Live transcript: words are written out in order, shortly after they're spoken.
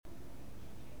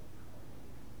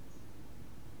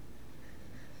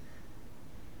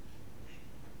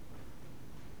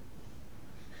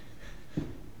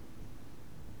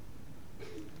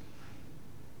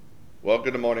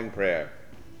Welcome to morning prayer.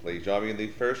 Please join me in the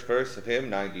first verse of hymn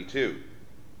 92.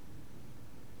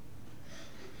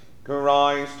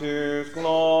 Christ whose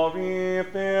glory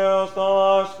fills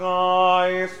the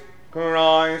skies,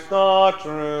 Christ the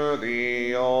true,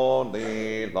 the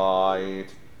only light,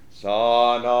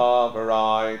 Son of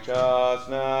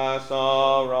righteousness,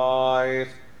 arise,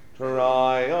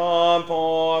 triumph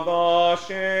o'er the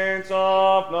shades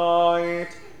of night,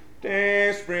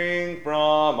 day spring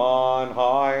from on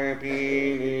high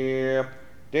be near,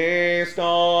 day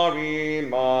star in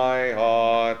my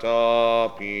heart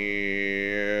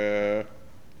appear.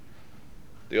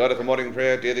 The order for morning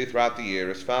prayer daily throughout the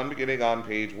year is found beginning on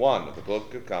page 1 of the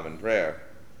Book of Common Prayer.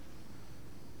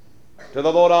 To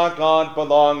the Lord our God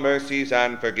belong mercies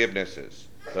and forgivenesses,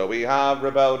 though we have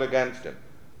rebelled against him.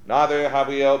 Neither have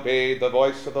we obeyed the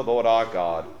voice of the Lord our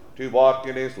God, to walk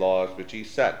in his laws which he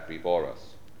set before us.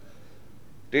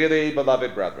 Dearly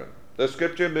beloved brethren, the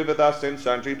Scripture moveth us in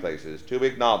sundry places to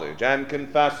acknowledge and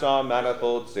confess our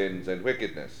manifold sins and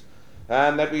wickedness,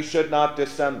 and that we should not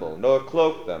dissemble nor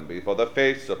cloak them before the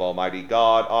face of Almighty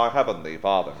God our heavenly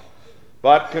Father,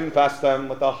 but confess them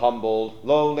with a humble,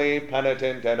 lowly,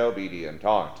 penitent, and obedient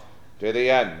heart, to the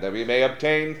end that we may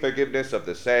obtain forgiveness of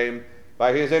the same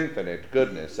by his infinite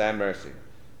goodness and mercy.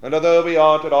 And although we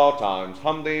ought at all times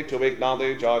humbly to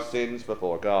acknowledge our sins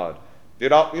before God,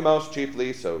 yet ought we most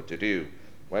chiefly so to do,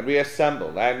 when we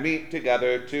assemble and meet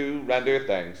together to render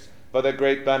thanks for the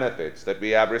great benefits that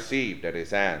we have received at his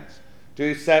hands,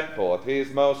 to set forth his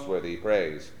most worthy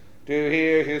praise, to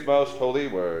hear his most holy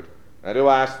word, and to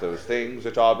ask those things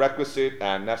which are requisite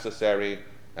and necessary,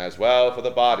 as well for the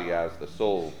body as the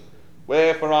soul.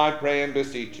 Wherefore I pray and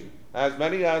beseech you, as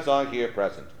many as are here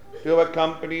present, to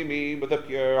accompany me with a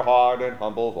pure heart and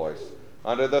humble voice,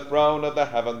 under the throne of the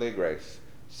heavenly grace,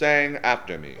 saying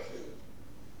after me,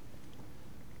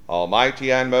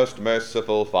 Almighty and most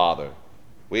merciful Father,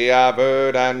 we have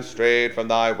erred and strayed from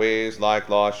thy ways like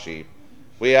lost sheep.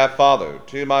 We have followed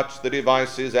too much the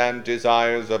devices and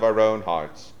desires of our own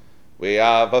hearts. We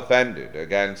have offended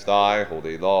against thy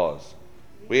holy laws.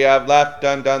 We have left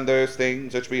undone those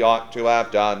things which we ought to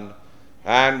have done,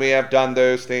 and we have done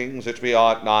those things which we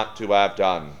ought not to have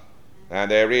done, and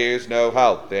there is no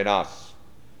help in us.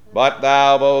 But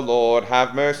thou, O Lord,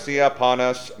 have mercy upon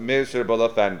us miserable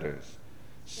offenders.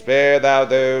 Spare thou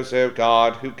those, O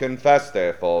God, who confess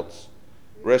their faults.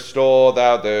 Restore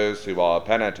thou those who are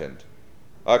penitent,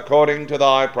 according to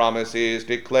thy promises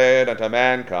declared unto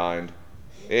mankind,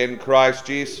 in Christ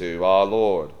Jesus our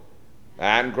Lord.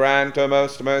 And grant, O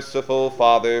most merciful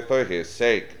Father, for his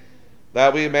sake,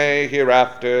 that we may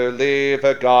hereafter live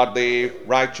a godly,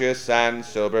 righteous, and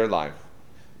sober life,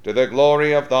 to the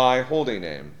glory of thy holy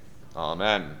name.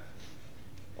 Amen.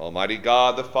 Almighty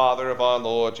God, the Father of our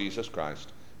Lord Jesus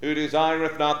Christ, who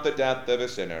desireth not the death of a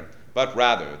sinner, but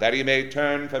rather that he may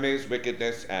turn from his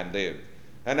wickedness and live,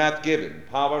 and hath given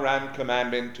power and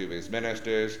commandment to his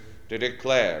ministers to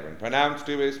declare and pronounce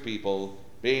to his people,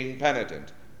 being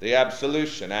penitent, the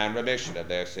absolution and remission of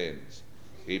their sins.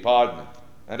 He pardoneth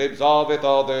and absolveth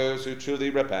all those who truly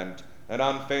repent and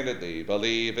unfeignedly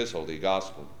believe his holy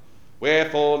gospel.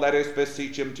 Wherefore let us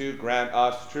beseech him to grant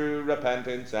us true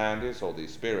repentance and his Holy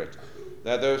Spirit,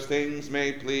 that those things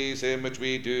may please him which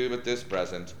we do at this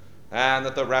present, and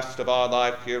that the rest of our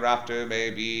life hereafter may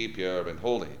be pure and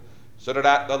holy, so that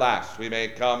at the last we may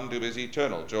come to his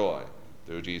eternal joy,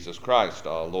 through Jesus Christ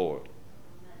our Lord.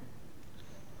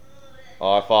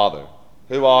 Our Father,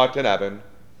 who art in heaven,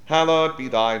 hallowed be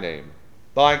thy name.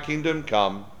 Thy kingdom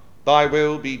come, thy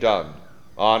will be done,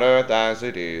 on earth as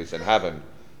it is in heaven.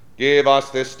 Give us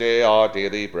this day our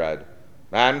daily bread,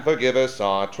 and forgive us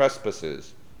our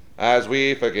trespasses, as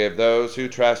we forgive those who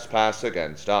trespass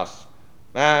against us.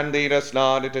 And lead us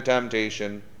not into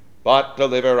temptation, but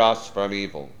deliver us from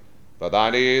evil. For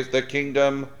thine is the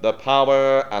kingdom, the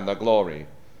power, and the glory,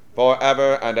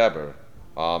 forever and ever.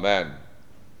 Amen.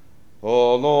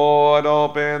 O Lord,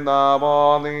 open thou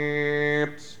our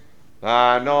lips,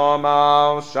 and our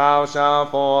mouths shall shout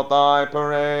forth thy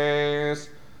praise.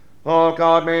 O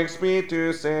God, make speed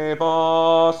to save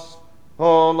us.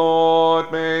 O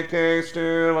Lord, make haste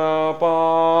to help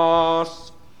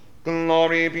us.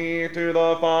 Glory be to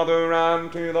the Father,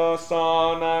 and to the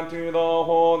Son, and to the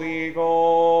Holy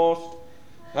Ghost,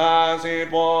 as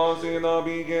it was in the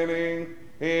beginning,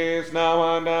 is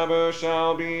now, and ever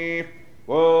shall be,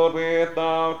 world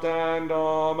without end.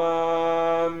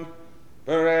 Amen.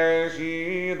 Praise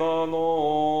ye the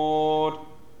Lord.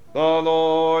 The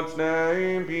Lord's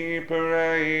name be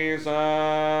praised.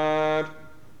 The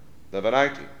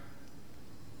Venite.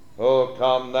 Oh,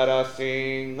 come, let us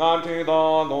sing unto the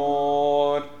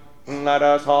Lord. Let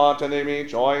us heartily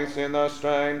rejoice in the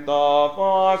strength of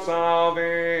our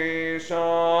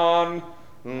salvation.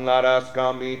 Let us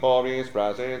come before his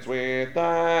presence with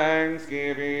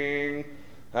thanksgiving,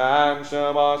 and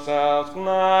show ourselves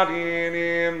glad in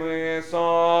him with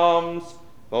psalms.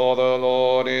 For the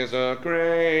Lord is a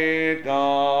great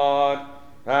God,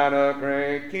 and a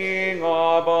great King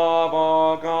above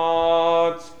all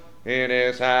gods. In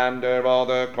his hand are all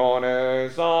the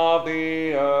corners of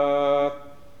the earth,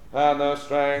 and the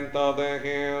strength of the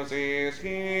hills is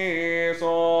his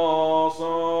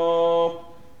also.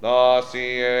 The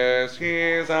sea is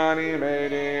his, and he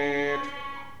made it,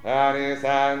 and his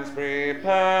hands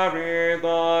prepared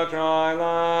the dry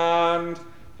land.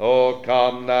 Oh,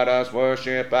 come, let us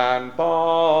worship and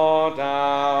fall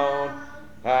down,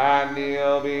 and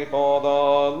kneel before the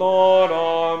Lord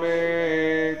our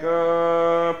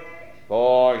Maker.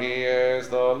 For he is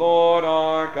the Lord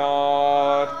our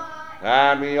God,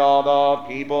 and we are the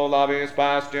people of his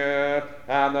pasture,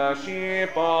 and the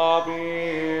sheep of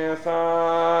his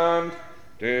hand.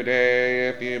 Today,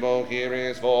 if you will hear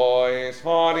his voice,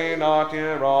 harden not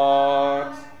your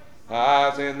hearts,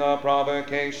 as in the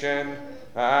provocation,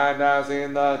 and as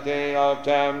in the day of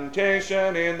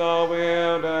temptation in the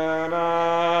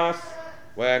wilderness,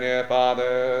 when your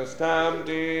fathers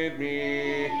tempted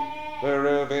me,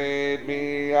 proved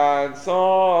me, and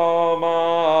saw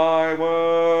my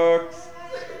works.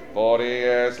 40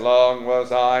 years long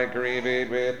was I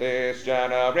grieved with this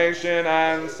generation,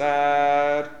 and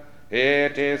said,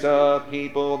 it is a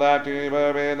people that do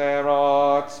in their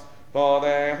hearts, for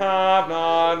they have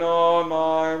not known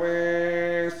my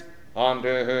ways,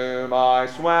 unto whom I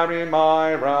swear in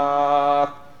my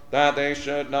wrath, that they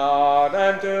should not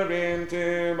enter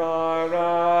into my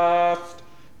rest.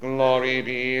 Glory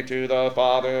be to the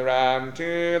Father, and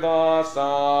to the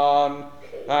Son,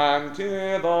 and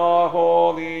to the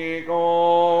Holy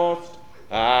Ghost,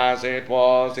 as it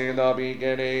was in the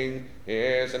beginning,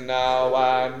 is now,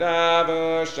 and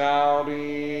ever shall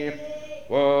be,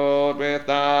 world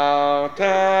without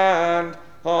end.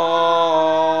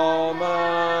 Amen.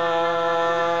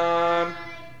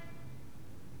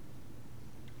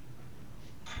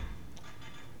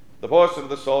 The portion of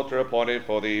the Psalter appointed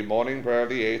for the morning prayer of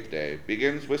the 8th day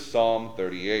begins with Psalm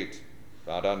 38,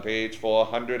 found on page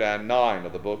 409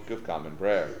 of the Book of Common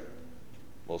Prayer.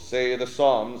 We'll say the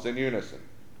Psalms in unison.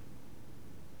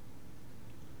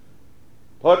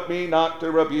 Put me not to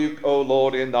rebuke, O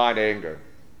Lord, in thine anger,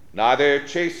 neither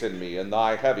chasten me in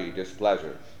thy heavy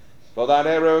displeasure. For thine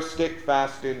arrows stick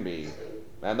fast in me,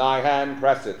 and thy hand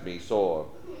presseth me sore.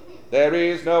 There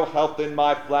is no health in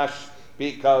my flesh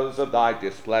because of thy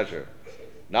displeasure,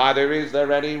 neither is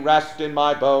there any rest in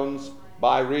my bones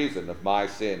by reason of my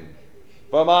sin.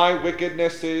 For my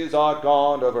wickednesses are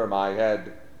gone over my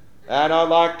head, and are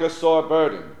like a sore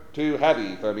burden, too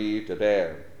heavy for me to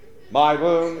bear. My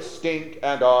wounds stink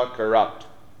and are corrupt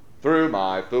through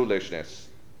my foolishness.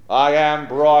 I am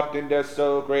brought into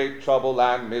so great trouble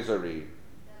and misery,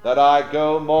 that I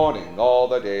go mourning all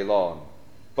the day long.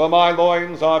 For my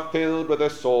loins are filled with a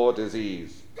sore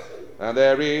disease, and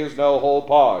there is no whole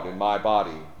part in my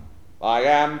body. I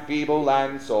am feeble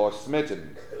and sore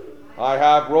smitten. I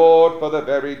have roared for the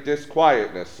very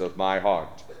disquietness of my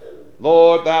heart.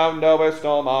 Lord, thou knowest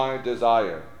all my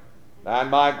desire,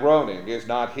 and my groaning is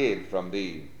not hid from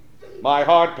thee. My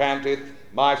heart panteth,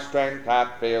 my strength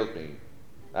hath failed me,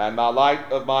 and my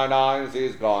light of mine eyes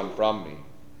is gone from me.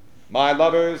 My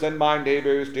lovers and my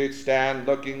neighbors did stand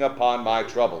looking upon my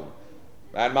trouble,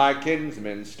 and my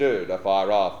kinsmen stood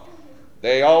afar off.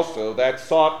 They also that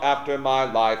sought after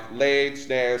my life laid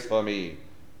snares for me,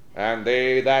 and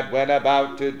they that went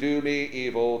about to do me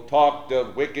evil talked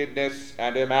of wickedness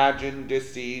and imagined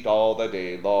deceit all the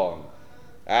day long.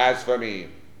 As for me,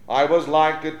 I was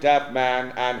like a deaf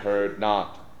man and heard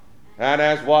not, and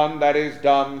as one that is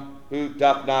dumb who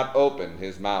doth not open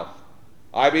his mouth.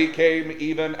 I became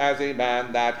even as a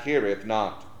man that heareth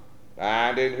not,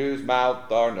 and in whose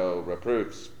mouth are no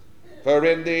reproofs. For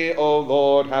in thee, O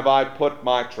Lord, have I put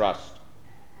my trust.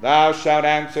 Thou shalt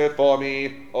answer for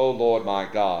me, O Lord my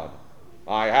God.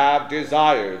 I have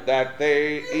desired that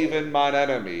they, even mine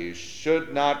enemies,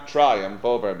 should not triumph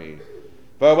over me.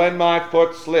 For when my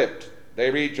foot slipped, they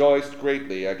rejoiced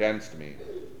greatly against me.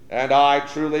 And I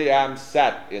truly am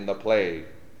set in the plague,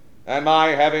 and my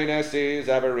heaviness is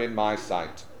ever in my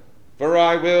sight. For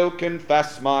I will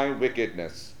confess my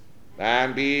wickedness,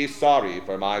 and be sorry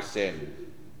for my sin.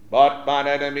 But mine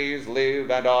enemies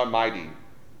live and are mighty,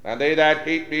 and they that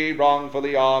hate me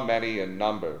wrongfully are many in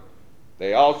number.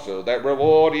 They also that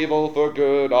reward evil for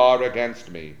good are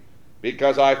against me,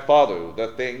 because I follow the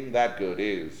thing that good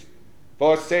is.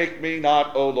 Forsake me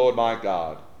not, O Lord my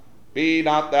God. Be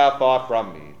not thou far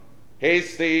from me.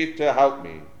 Haste thee to help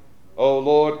me, O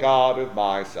Lord God of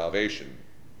my salvation.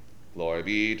 Glory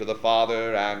be to the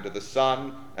Father, and to the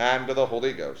Son, and to the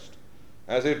Holy Ghost,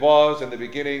 as it was in the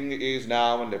beginning, is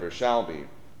now, and ever shall be,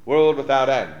 world without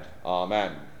end.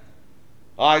 Amen.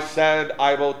 I said,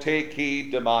 I will take heed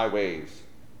to my ways,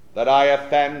 that I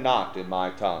offend not in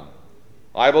my tongue.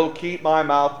 I will keep my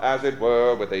mouth as it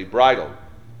were with a bridle,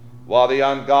 while the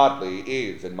ungodly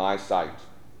is in my sight.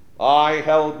 I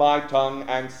held my tongue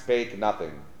and spake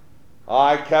nothing.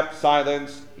 I kept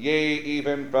silence, yea,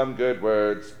 even from good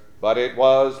words, but it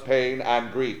was pain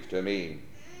and grief to me.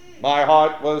 My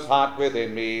heart was hot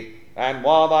within me, and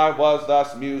while I was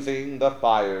thus musing, the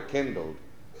fire kindled.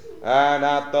 And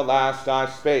at the last I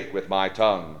spake with my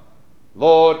tongue,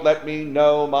 Lord, let me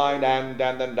know mine end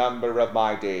and the number of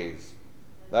my days,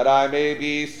 that I may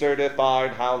be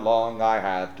certified how long I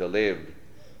have to live.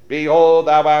 Behold,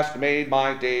 thou hast made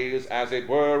my days as it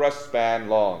were a span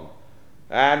long,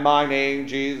 and mine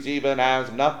age is even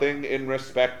as nothing in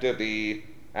respect of thee,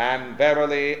 and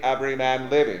verily every man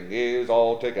living is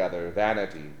altogether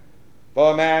vanity.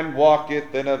 For man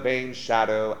walketh in a vain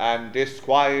shadow, and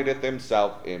disquieteth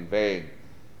himself in vain.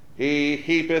 He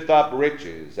heapeth up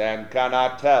riches, and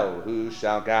cannot tell who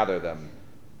shall gather them.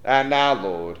 And now,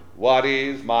 Lord, what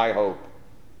is my hope?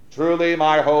 Truly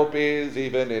my hope is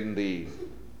even in thee.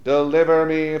 Deliver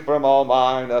me from all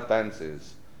mine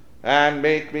offenses, and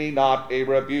make me not a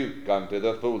rebuke unto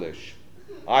the foolish.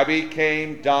 I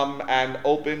became dumb, and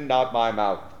opened not my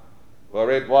mouth,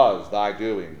 for it was thy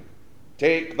doing.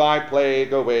 Take thy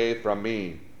plague away from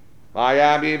me. I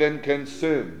am even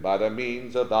consumed by the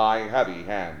means of thy heavy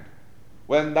hand.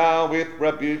 When thou with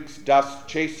rebukes dost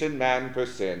chasten man for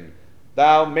sin,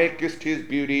 thou makest his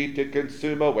beauty to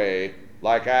consume away,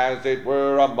 like as it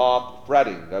were a moth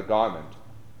fretting a garment.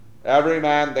 Every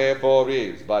man therefore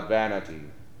is but vanity.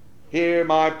 Hear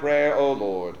my prayer, O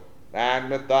Lord, and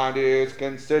with thine ears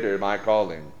consider my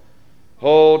calling.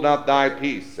 Hold not thy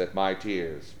peace at my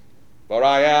tears. For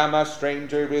I am a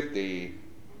stranger with thee,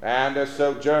 and a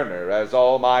sojourner as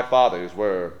all my fathers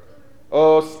were.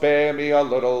 O spare me a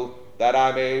little, that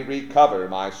I may recover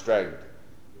my strength,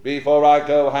 before I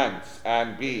go hence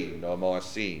and be no more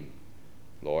seen.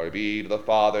 Glory be to the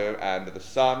Father, and to the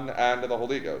Son, and to the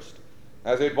Holy Ghost,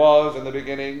 as it was in the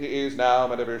beginning, is now,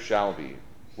 and ever shall be,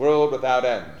 world without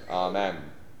end. Amen.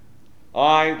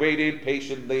 I waited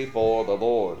patiently for the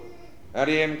Lord, and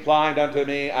he inclined unto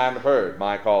me, and heard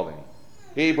my calling.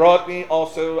 He brought me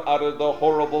also out of the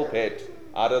horrible pit,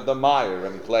 out of the mire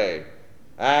and clay,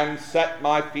 and set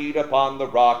my feet upon the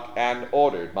rock, and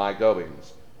ordered my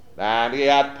goings. And he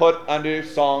hath put a new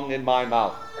song in my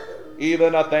mouth,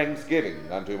 even a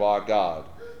thanksgiving unto our God.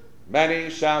 Many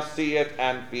shall see it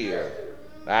and fear,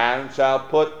 and shall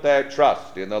put their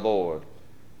trust in the Lord.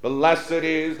 Blessed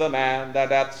is the man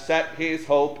that hath set his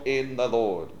hope in the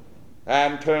Lord,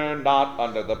 and turn not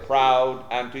unto the proud,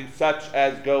 and to such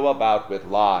as go about with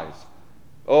lies.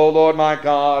 O Lord my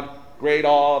God, great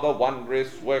are the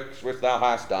wondrous works which thou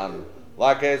hast done,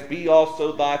 like as be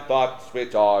also thy thoughts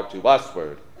which are to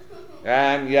usward.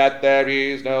 And yet there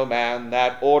is no man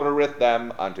that ordereth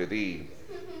them unto thee.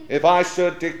 If I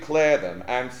should declare them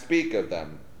and speak of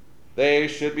them, they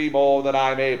should be more than I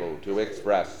am able to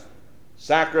express.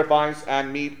 Sacrifice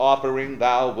and meat offering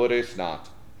thou wouldest not,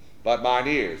 but mine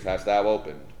ears hast thou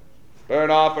opened.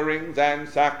 Burnt offerings and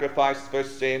sacrifice for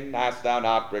sin hast thou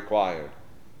not required.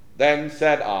 Then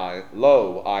said I,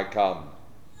 Lo, I come.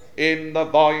 In the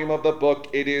volume of the book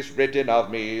it is written of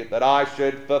me, that I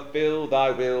should fulfill thy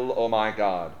will, O my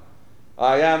God.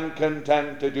 I am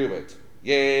content to do it.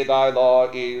 Yea, thy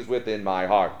law is within my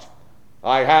heart.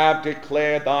 I have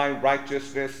declared thy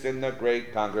righteousness in the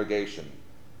great congregation.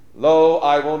 Lo,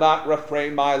 I will not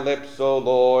refrain my lips, O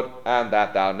Lord, and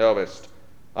that thou knowest.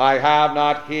 I have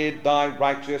not hid thy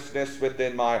righteousness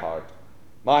within my heart.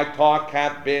 My talk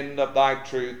hath been of thy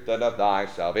truth and of thy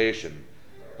salvation.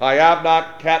 I have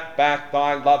not kept back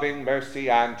thy loving mercy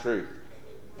and truth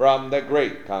from the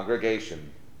great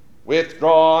congregation.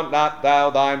 Withdraw not thou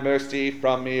thy mercy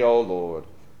from me, O Lord.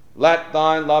 Let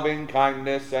thy loving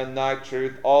kindness and thy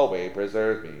truth always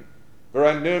preserve me. For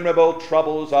innumerable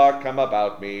troubles are come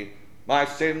about me. My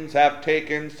sins have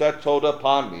taken such hold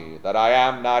upon me that I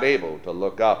am not able to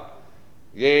look up.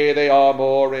 Yea, they are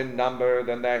more in number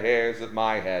than the hairs of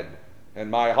my head,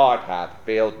 and my heart hath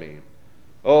failed me.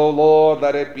 O Lord,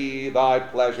 let it be thy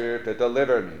pleasure to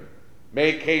deliver me.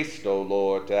 Make haste, O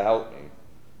Lord, to help me.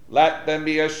 Let them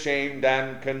be ashamed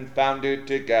and confounded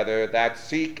together that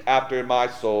seek after my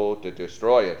soul to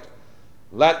destroy it.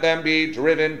 Let them be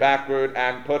driven backward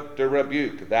and put to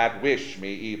rebuke that wish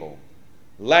me evil.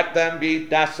 Let them be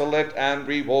desolate and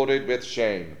rewarded with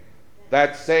shame,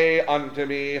 that say unto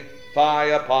me,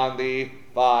 Fie upon thee,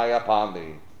 fie upon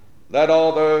thee. Let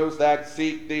all those that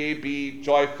seek thee be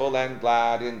joyful and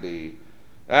glad in thee.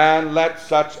 And let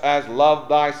such as love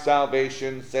thy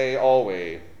salvation say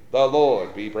always, The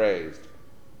Lord be praised.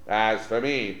 As for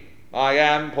me, I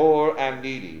am poor and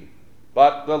needy,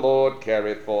 but the Lord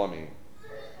careth for me.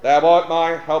 Thou art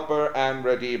my helper and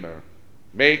redeemer.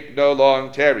 Make no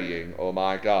long tarrying, O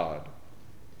my God.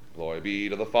 Glory be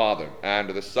to the Father, and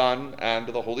to the Son, and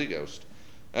to the Holy Ghost,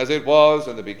 as it was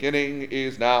in the beginning,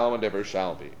 is now, and ever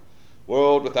shall be,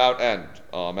 world without end.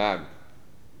 Amen.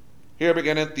 Here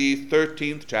beginneth the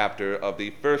 13th chapter of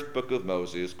the first book of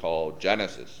Moses, called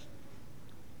Genesis.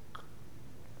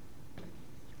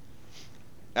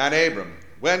 And Abram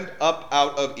went up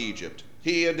out of Egypt,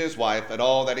 he and his wife, and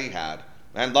all that he had,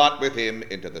 and Lot with him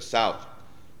into the south.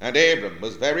 And Abram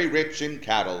was very rich in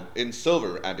cattle, in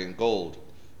silver, and in gold.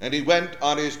 And he went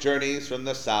on his journeys from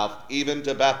the south, even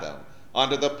to Bethel,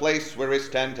 unto the place where his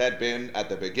tent had been at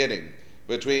the beginning,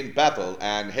 between Bethel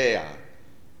and Hai,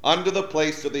 unto the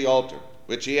place of the altar,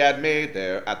 which he had made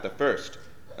there at the first.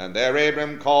 And there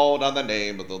Abram called on the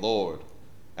name of the Lord.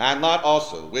 And Lot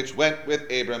also, which went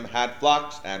with Abram, had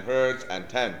flocks and herds and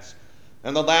tents.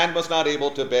 And the land was not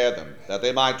able to bear them, that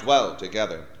they might dwell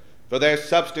together. For their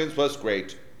substance was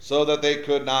great, so that they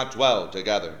could not dwell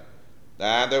together.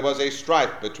 And there was a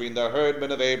strife between the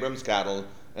herdmen of Abram's cattle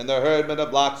and the herdmen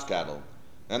of Lot's cattle.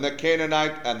 And the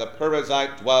Canaanite and the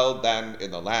Perizzite dwelled then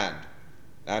in the land.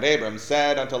 And Abram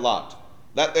said unto Lot,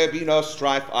 Let there be no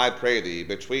strife, I pray thee,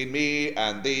 between me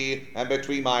and thee, and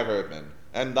between my herdmen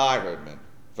and thy herdmen,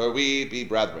 for we be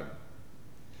brethren.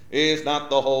 Is not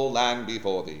the whole land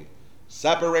before thee?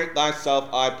 Separate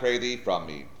thyself, I pray thee, from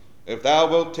me. If thou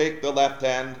wilt take the left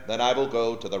hand, then I will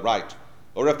go to the right.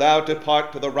 Or if thou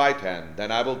depart to the right hand,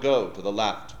 then I will go to the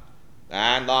left.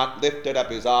 And Lot lifted up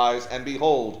his eyes, and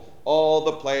behold, all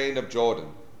the plain of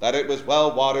Jordan, that it was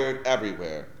well watered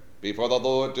everywhere, before the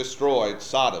Lord destroyed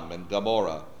Sodom and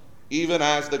Gomorrah, even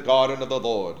as the garden of the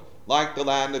Lord, like the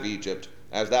land of Egypt,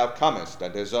 as thou comest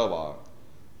unto Zoar.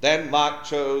 Then Lot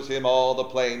chose him all the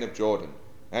plain of Jordan,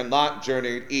 and Lot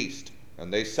journeyed east,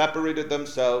 and they separated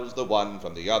themselves the one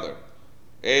from the other.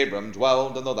 Abram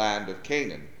dwelled in the land of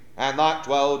Canaan, and Lot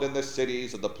dwelled in the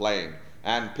cities of the plain,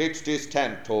 and pitched his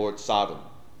tent toward Sodom.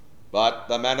 But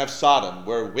the men of Sodom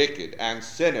were wicked and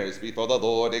sinners before the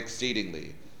Lord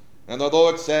exceedingly. And the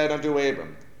Lord said unto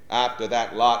Abram, after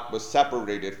that Lot was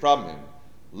separated from him,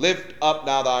 Lift up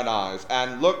now thine eyes,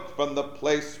 and look from the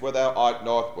place where thou art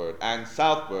northward, and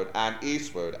southward, and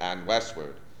eastward, and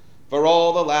westward. For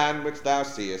all the land which thou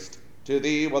seest, to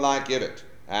thee will I give it,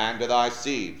 and to thy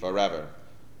seed forever.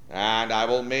 And I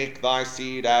will make thy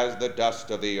seed as the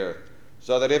dust of the earth,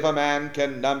 so that if a man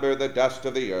can number the dust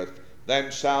of the earth,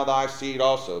 then shall thy seed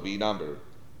also be numbered.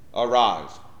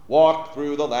 Arise, walk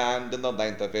through the land in the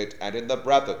length of it, and in the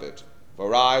breadth of it,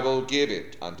 for I will give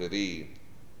it unto thee.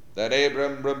 Then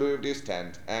Abram removed his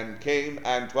tent, and came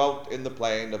and dwelt in the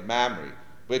plain of Mamre,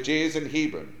 which is in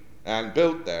Hebron, and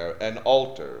built there an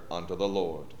altar unto the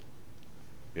Lord.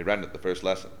 We read at the first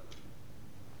lesson.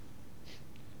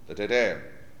 The Te Deum.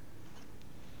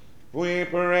 We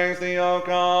praise thee, O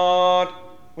God.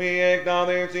 We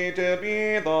acknowledge thee to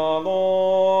be the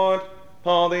Lord.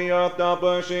 All the earth doth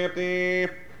worship thee,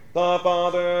 the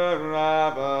Father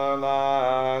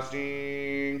everlasting.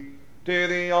 To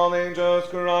thee all angels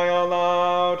cry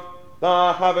aloud,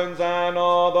 the heavens and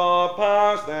all the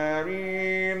powers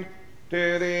therein.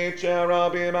 To thee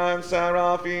cherubim and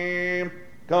seraphim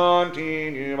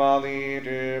continually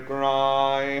to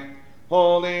cry,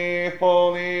 Holy,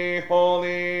 holy,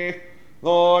 holy,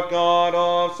 Lord God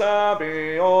of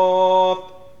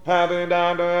Sabaoth. Heaven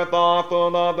and earth are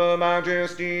full of the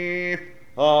majesty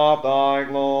of thy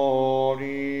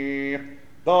glory.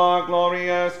 The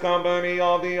glorious company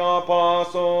of the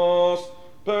apostles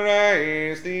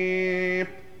praise thee.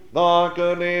 The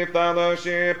goodly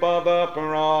fellowship of the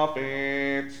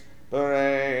prophets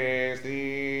praise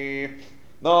thee.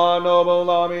 The noble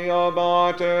army of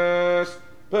martyrs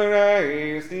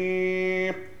praise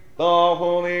thee. The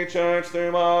holy church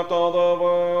throughout all the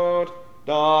world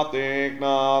doth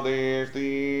acknowledge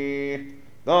thee.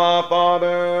 The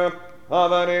Father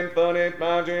of an infinite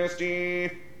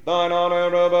majesty, thine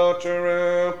honorable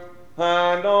true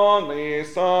and only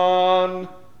Son,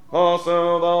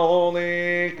 also the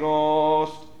Holy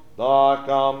Ghost, the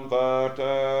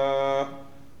Comforter.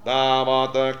 Thou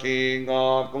art the King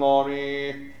of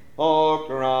glory, O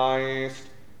Christ.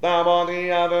 Thou art the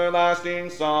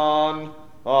everlasting Son,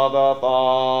 of the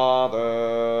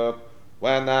Father.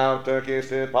 When thou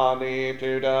tookest upon thee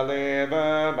to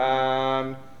deliver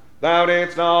man, thou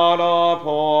didst not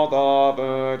abhor the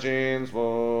Virgin's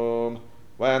womb.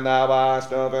 When thou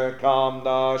hast overcome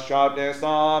the sharpness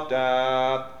of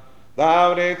death,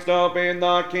 thou didst open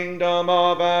the kingdom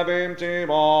of heaven to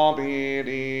all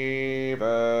believers.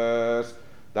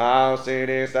 Thou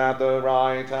sittest at the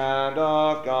right hand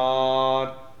of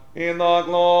God, in the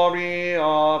glory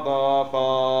of the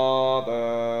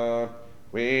Father.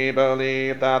 We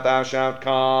believe that thou shalt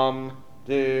come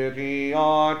to be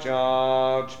our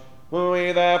judge.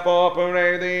 We therefore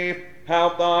pray thee,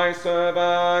 help thy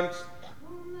servants,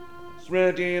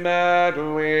 redeemed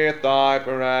with thy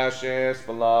precious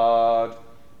blood.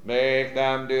 Make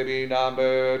them to be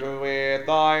numbered with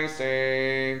thy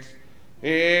saints,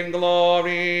 in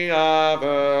glory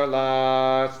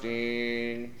everlasting.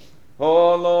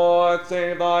 O Lord,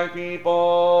 save thy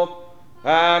people,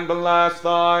 and bless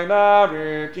thine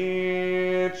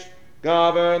heritage.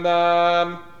 Govern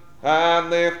them, and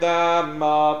lift them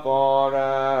up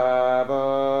forever.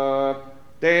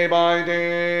 Day by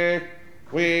day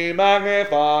we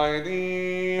magnify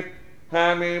thee,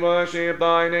 and we worship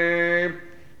thy name,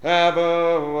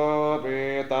 ever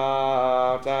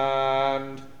without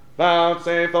end.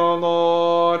 Vouchsafe, O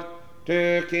Lord,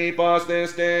 to keep us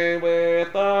this day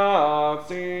without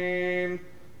sin.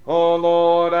 O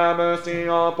Lord, have mercy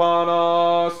upon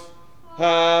us.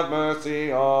 Have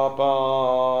mercy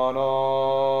upon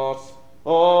us.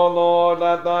 O Lord,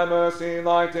 let thy mercy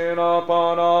lighten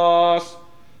upon us,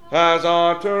 as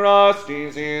our trust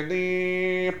is in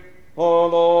thee. O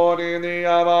Lord, in thee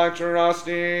have I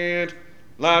trusted.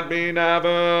 Let me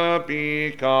never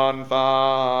be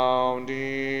confounded.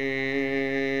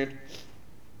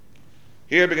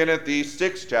 Here beginneth the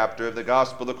 6th chapter of the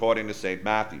Gospel according to St.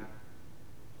 Matthew.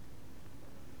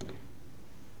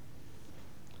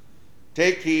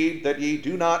 Take heed that ye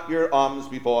do not your alms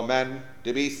before men,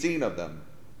 to be seen of them.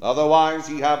 Otherwise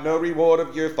ye have no reward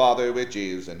of your Father which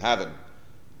is in heaven.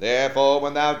 Therefore,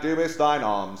 when thou doest thine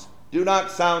alms, do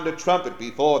not sound a trumpet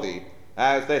before thee,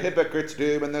 as the hypocrites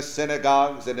do in the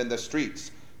synagogues and in the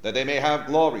streets, that they may have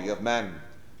glory of men.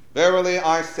 Verily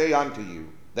I say unto you,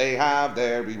 they have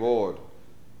their reward.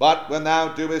 But when thou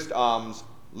doest alms,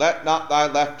 let not thy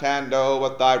left hand know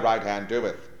what thy right hand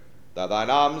doeth, that thine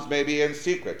alms may be in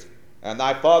secret, and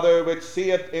thy Father which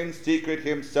seeth in secret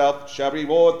himself shall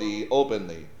reward thee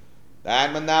openly.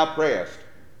 And when thou prayest,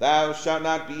 thou shalt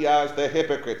not be as the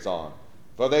hypocrites are,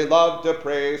 for they love to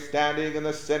pray standing in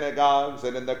the synagogues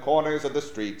and in the corners of the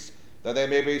streets, that they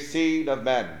may be seen of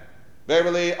men.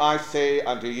 Verily I say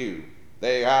unto you,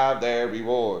 they have their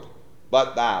reward.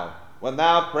 But thou, when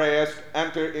thou prayest,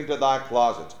 enter into thy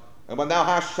closet, and when thou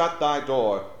hast shut thy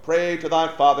door, pray to thy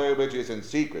Father which is in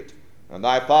secret, and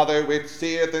thy Father which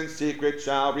seeth in secret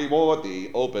shall reward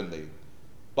thee openly.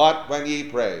 But when ye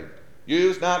pray,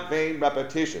 use not vain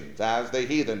repetitions, as the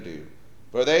heathen do,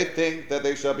 for they think that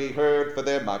they shall be heard for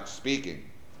their much speaking.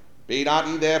 Be not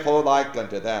ye therefore like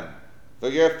unto them, for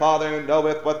your Father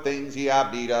knoweth what things ye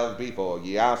have need of before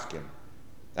ye ask him.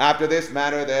 After this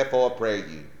manner therefore pray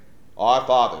ye, Our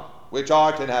Father, which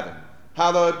art in heaven,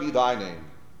 hallowed be thy name.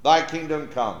 Thy kingdom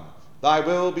come, thy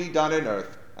will be done in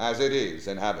earth, as it is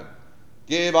in heaven.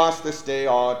 Give us this day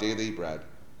our daily bread,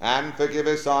 and forgive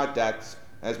us our debts,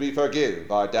 as we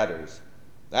forgive our debtors.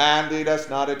 And lead us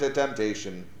not into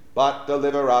temptation, but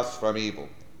deliver us from evil.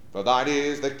 For thine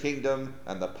is the kingdom,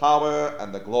 and the power,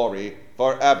 and the glory,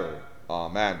 forever.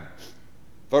 Amen.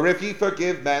 For if ye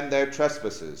forgive men their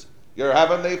trespasses, your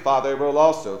heavenly Father will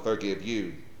also forgive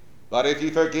you. But if ye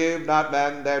forgive not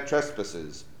men their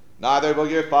trespasses, neither will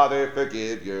your Father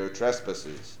forgive your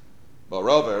trespasses.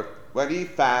 Moreover, when ye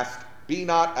fast, be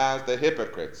not as the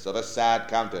hypocrites of a sad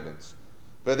countenance,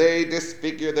 for they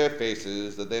disfigure their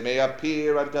faces, that they may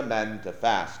appear unto men to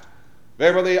fast.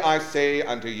 Verily I say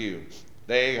unto you,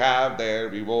 they have their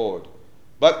reward.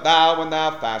 But thou, when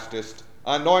thou fastest,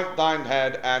 anoint thine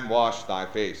head and wash thy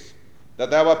face,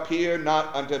 that thou appear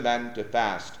not unto men to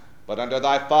fast, but unto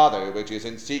thy Father which is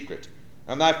in secret,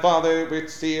 and thy Father which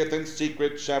seeth in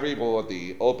secret shall reward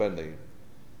thee openly.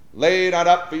 Lay not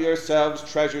up for yourselves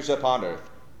treasures upon earth,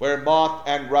 where moth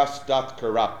and rust doth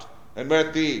corrupt, and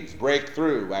where thieves break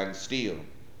through and steal.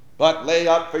 But lay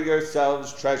up for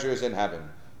yourselves treasures in heaven,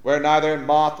 where neither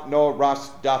moth nor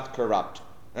rust doth corrupt,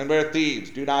 and where thieves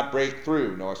do not break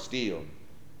through nor steal.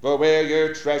 For where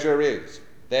your treasure is,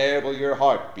 there will your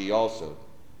heart be also.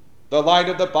 The light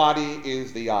of the body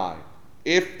is the eye.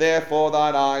 If therefore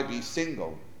thine eye be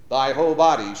single, thy whole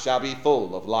body shall be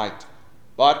full of light.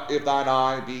 But if thine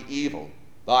eye be evil,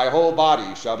 thy whole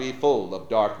body shall be full of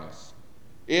darkness.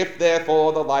 If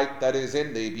therefore the light that is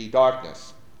in thee be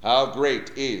darkness, how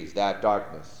great is that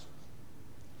darkness?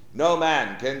 No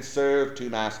man can serve two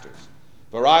masters,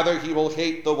 for either he will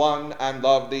hate the one and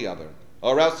love the other,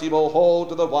 or else he will hold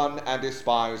to the one and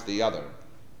despise the other.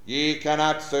 Ye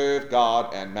cannot serve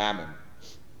God and mammon.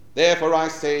 Therefore I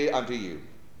say unto you,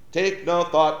 take no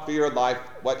thought for your life,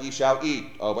 what ye shall eat,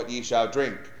 or what ye shall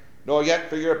drink, nor yet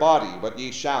for your body, what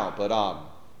ye shall put on.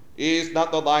 Is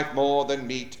not the life more than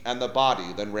meat, and the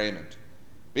body than raiment?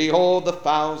 Behold the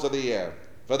fowls of the air,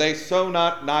 for they sow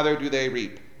not, neither do they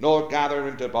reap, nor gather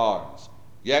into barns,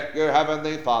 yet your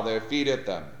heavenly Father feedeth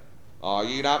them. Are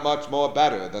ye not much more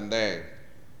better than they?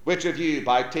 Which of you,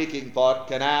 by taking thought,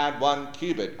 can add 1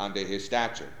 cubit unto his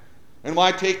stature? And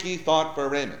why take ye thought for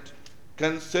raiment?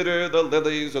 Consider the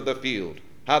lilies of the field,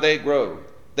 how they grow.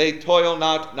 They toil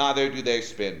not, neither do they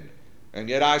spin. And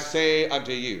yet I say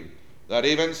unto you, that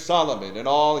even Solomon in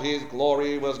all his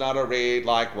glory was not arrayed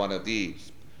like one of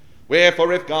these.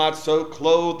 Wherefore if God so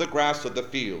clothe the grass of the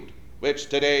field, which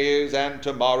today is and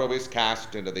tomorrow is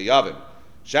cast into the oven,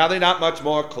 shall he not much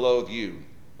more clothe you,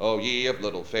 O ye of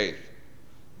little faith?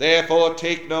 Therefore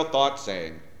take no thought,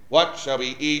 saying, what shall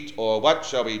we eat, or what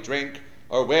shall we drink,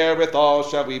 or wherewithal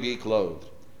shall we be clothed?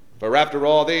 For after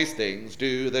all these things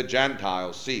do the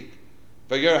Gentiles seek.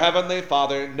 For your heavenly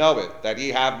Father knoweth that ye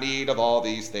have need of all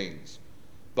these things.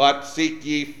 But seek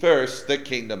ye first the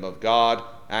kingdom of God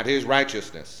and his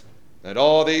righteousness, and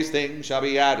all these things shall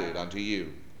be added unto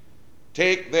you.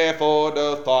 Take therefore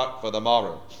no thought for the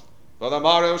morrow, for the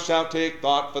morrow shall take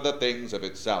thought for the things of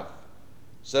itself.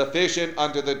 Sufficient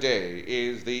unto the day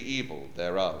is the evil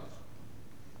thereof.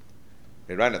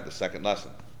 We ran at the second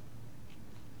lesson.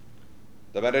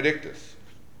 The Benedictus.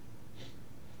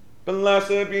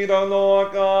 Blessed be the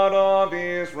Lord God of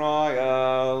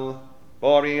Israel,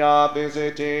 for he hath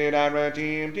visited and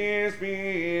redeemed his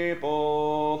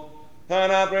people,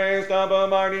 and hath raised up a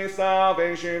mighty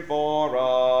salvation for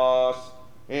us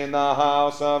in the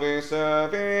house of his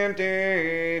servant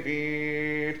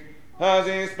David, as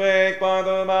he spake by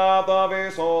the mouth of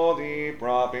his holy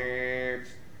prophets,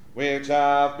 which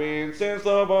have been since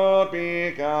the world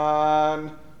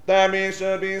began, that we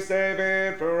should be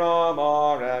saved from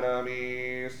our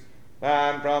enemies,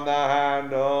 and from the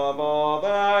hand of all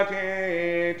that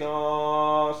hate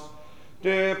us,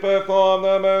 to perform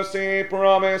the mercy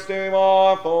promised to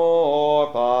our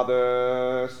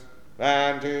forefathers,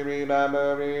 and to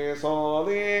remember his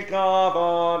holy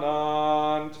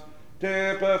covenant,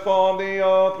 to perform the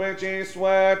oath which he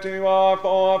sware to our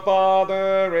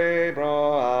forefather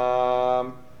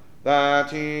Abraham, that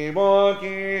he would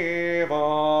give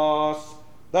us,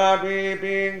 that we,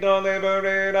 being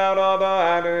delivered out of the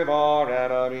hand of our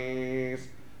enemies,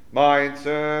 might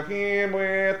serve him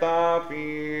without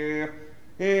fear,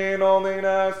 in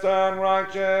holiness and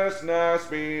righteousness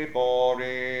before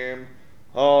him,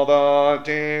 all the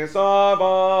days of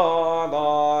our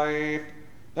life.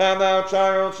 And thou,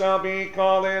 child, shalt be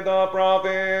called the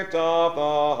prophet of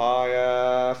the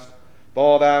highest,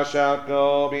 for thou shalt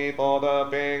go before the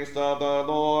face of the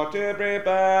Lord to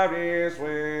prepare his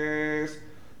ways,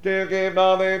 to give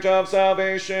knowledge of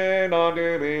salvation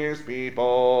unto his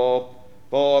people,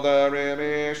 for the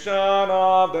remission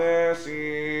of their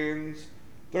sins,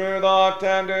 through the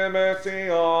tender mercy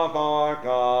of our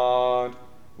God,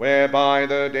 whereby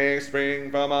the day spring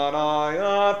from on high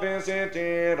hath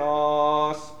visited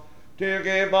us, to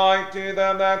give light to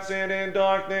them that sit in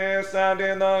darkness and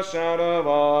in the shadow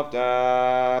of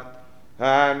death,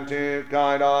 and to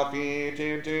guide our feet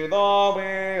into the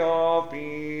way of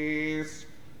peace.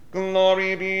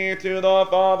 Glory be to the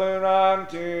Father, and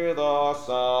to the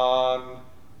Son,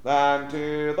 and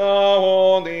to the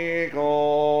Holy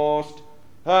Ghost,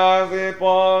 as it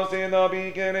was in the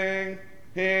beginning,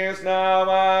 is now,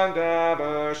 and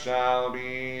ever shall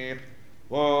be,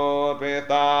 world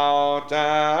without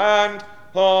end.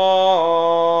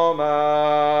 Amen.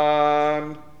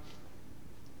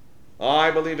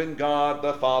 I believe in God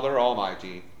the Father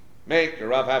Almighty,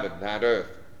 maker of heaven and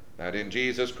earth, and in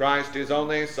Jesus Christ, his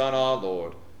only Son, our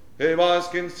Lord, who was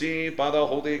conceived by the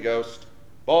Holy Ghost,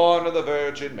 born of the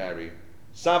Virgin Mary,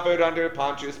 suffered under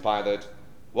Pontius Pilate,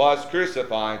 was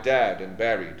crucified, dead, and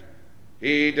buried.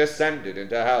 He descended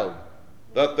into hell.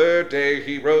 The third day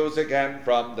he rose again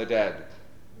from the dead.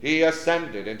 He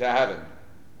ascended into heaven,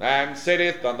 and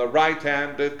sitteth on the right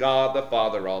hand of God the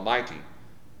Father Almighty.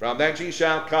 From thence he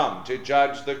shall come to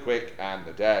judge the quick and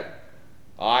the dead.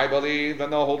 I believe in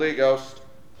the Holy Ghost,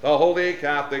 the Holy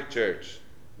Catholic Church,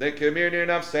 the communion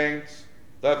of saints,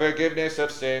 the forgiveness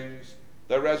of sins,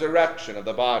 the resurrection of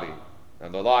the body,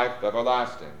 and the life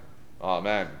everlasting.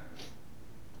 Amen.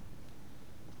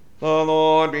 The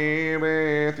Lord be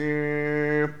with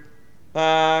you,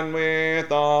 and with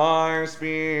thy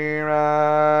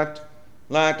spirit.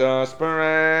 Let us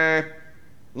pray.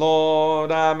 Lord,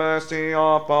 have mercy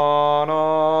upon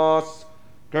us.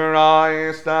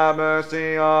 Christ, have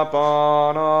mercy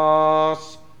upon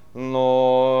us.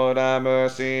 Lord, have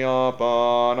mercy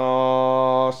upon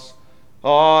us.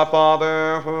 Our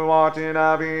Father, who art in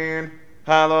heaven,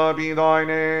 hallowed be thy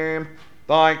name.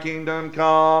 Thy kingdom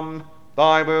come,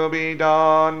 thy will be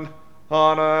done,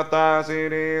 on earth as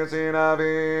it is in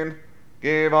heaven.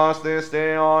 Give us this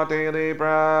day our daily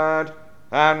bread,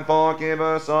 and forgive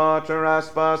us our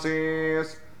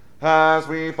trespasses, as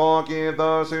we forgive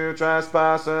those who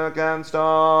trespass against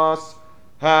us.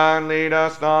 And lead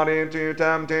us not into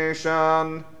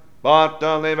temptation, but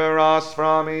deliver us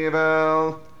from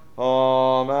evil.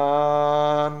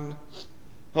 Amen.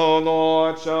 O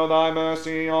Lord, show thy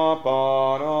mercy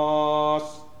upon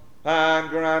us, and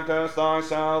grant us thy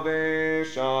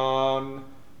salvation. O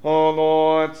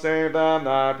Lord, save them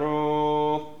that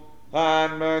rule,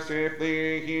 and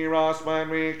mercifully hear us when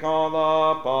we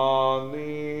call upon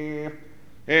thee.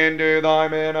 Endue thy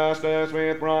ministers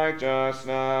with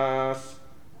righteousness,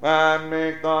 and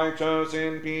make thy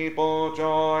chosen people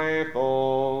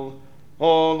joyful.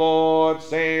 O Lord,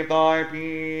 save thy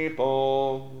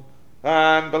people,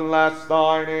 and bless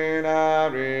thine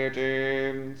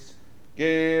inheritance.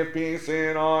 Give peace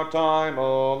in our time,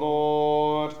 O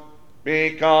Lord,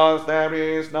 because there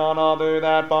is none other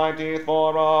that fighteth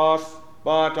for us,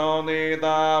 but only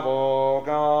thou, O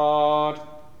God.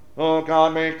 O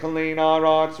God, make clean our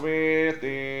hearts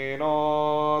within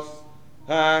us,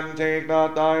 and take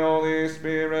not thy Holy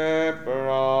Spirit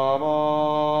from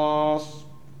us.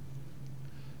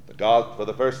 The God for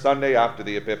the first Sunday after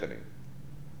the Epiphany.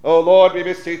 O Lord, we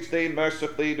beseech thee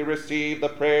mercifully to receive the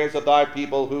prayers of thy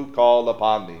people who call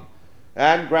upon thee,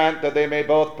 and grant that they may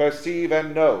both perceive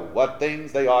and know what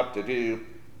things they ought to do,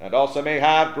 and also may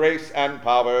have grace and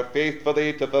power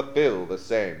faithfully to fulfill the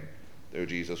same, through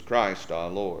Jesus Christ our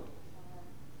Lord.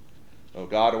 O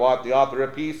God, who art the author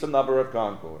of peace and lover of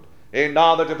concord, in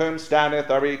knowledge of whom standeth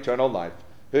our eternal life,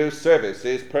 whose service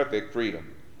is perfect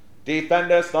freedom,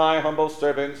 defend us, thy humble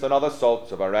servants, and all the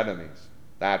assaults of our enemies,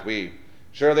 that we,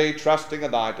 surely trusting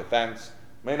in thy defense,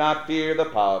 may not fear the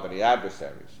power of any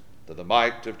adversaries, through the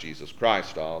might of Jesus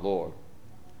Christ our Lord.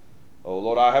 O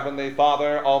Lord, our heavenly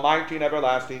Father, almighty and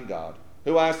everlasting God,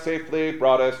 who hast safely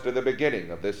brought us to the beginning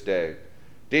of this day,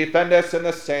 defend us in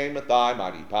the same with thy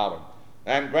mighty power,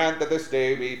 and grant that this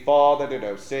day we fall into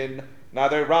no sin,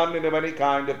 neither run into any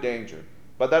kind of danger,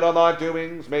 but that all our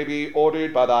doings may be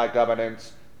ordered by thy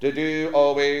governance, to do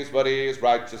always what is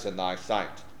righteous in thy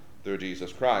sight, through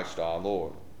Jesus Christ our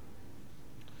Lord.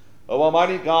 O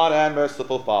almighty God and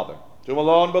merciful Father, to whom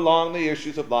alone belong the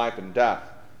issues of life and death,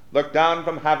 look down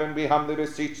from heaven, we humbly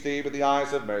beseech thee, with the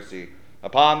eyes of mercy,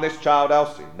 upon this child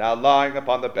Elsie, now lying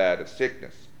upon the bed of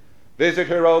sickness. Visit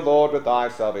her, O Lord, with thy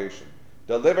salvation.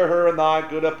 Deliver her in thy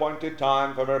good appointed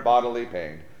time from her bodily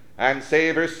pain, and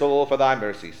save her soul for thy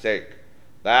mercy's sake,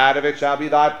 that if it shall be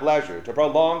thy pleasure to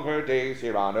prolong her days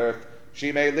here on earth,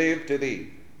 she may live to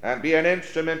thee, and be an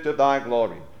instrument of thy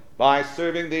glory, by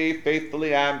serving thee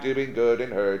faithfully and doing good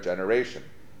in her generation.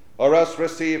 Or else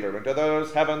receive her into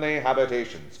those heavenly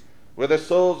habitations, where the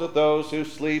souls of those who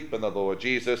sleep in the Lord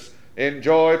Jesus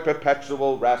enjoy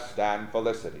perpetual rest and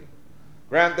felicity.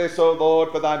 Grant this, O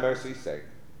Lord, for thy mercy's sake,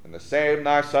 and the same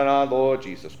thy Son, our Lord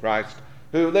Jesus Christ,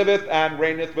 who liveth and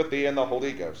reigneth with thee in the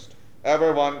Holy Ghost,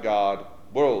 ever one God,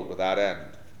 world without end.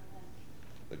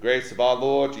 The grace of our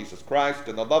Lord Jesus Christ,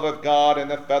 and the love of God,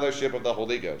 and the fellowship of the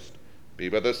Holy Ghost, be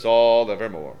with us all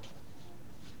evermore.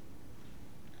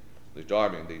 Please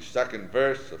join me in the second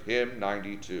verse of hymn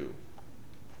 92.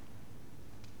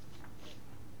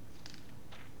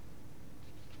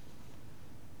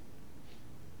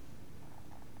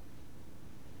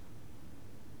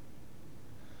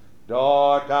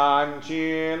 Dark and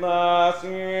cheerless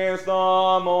is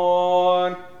the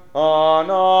morn,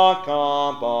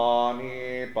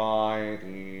 unaccompanied by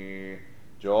thee.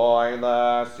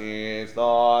 Joyless is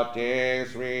the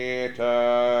day's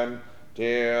return,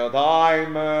 till thy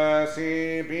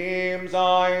mercy beams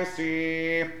I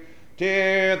see,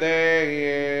 till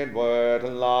they inward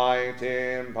light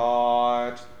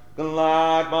impart,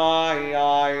 glad my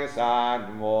eyes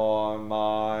and warm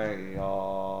my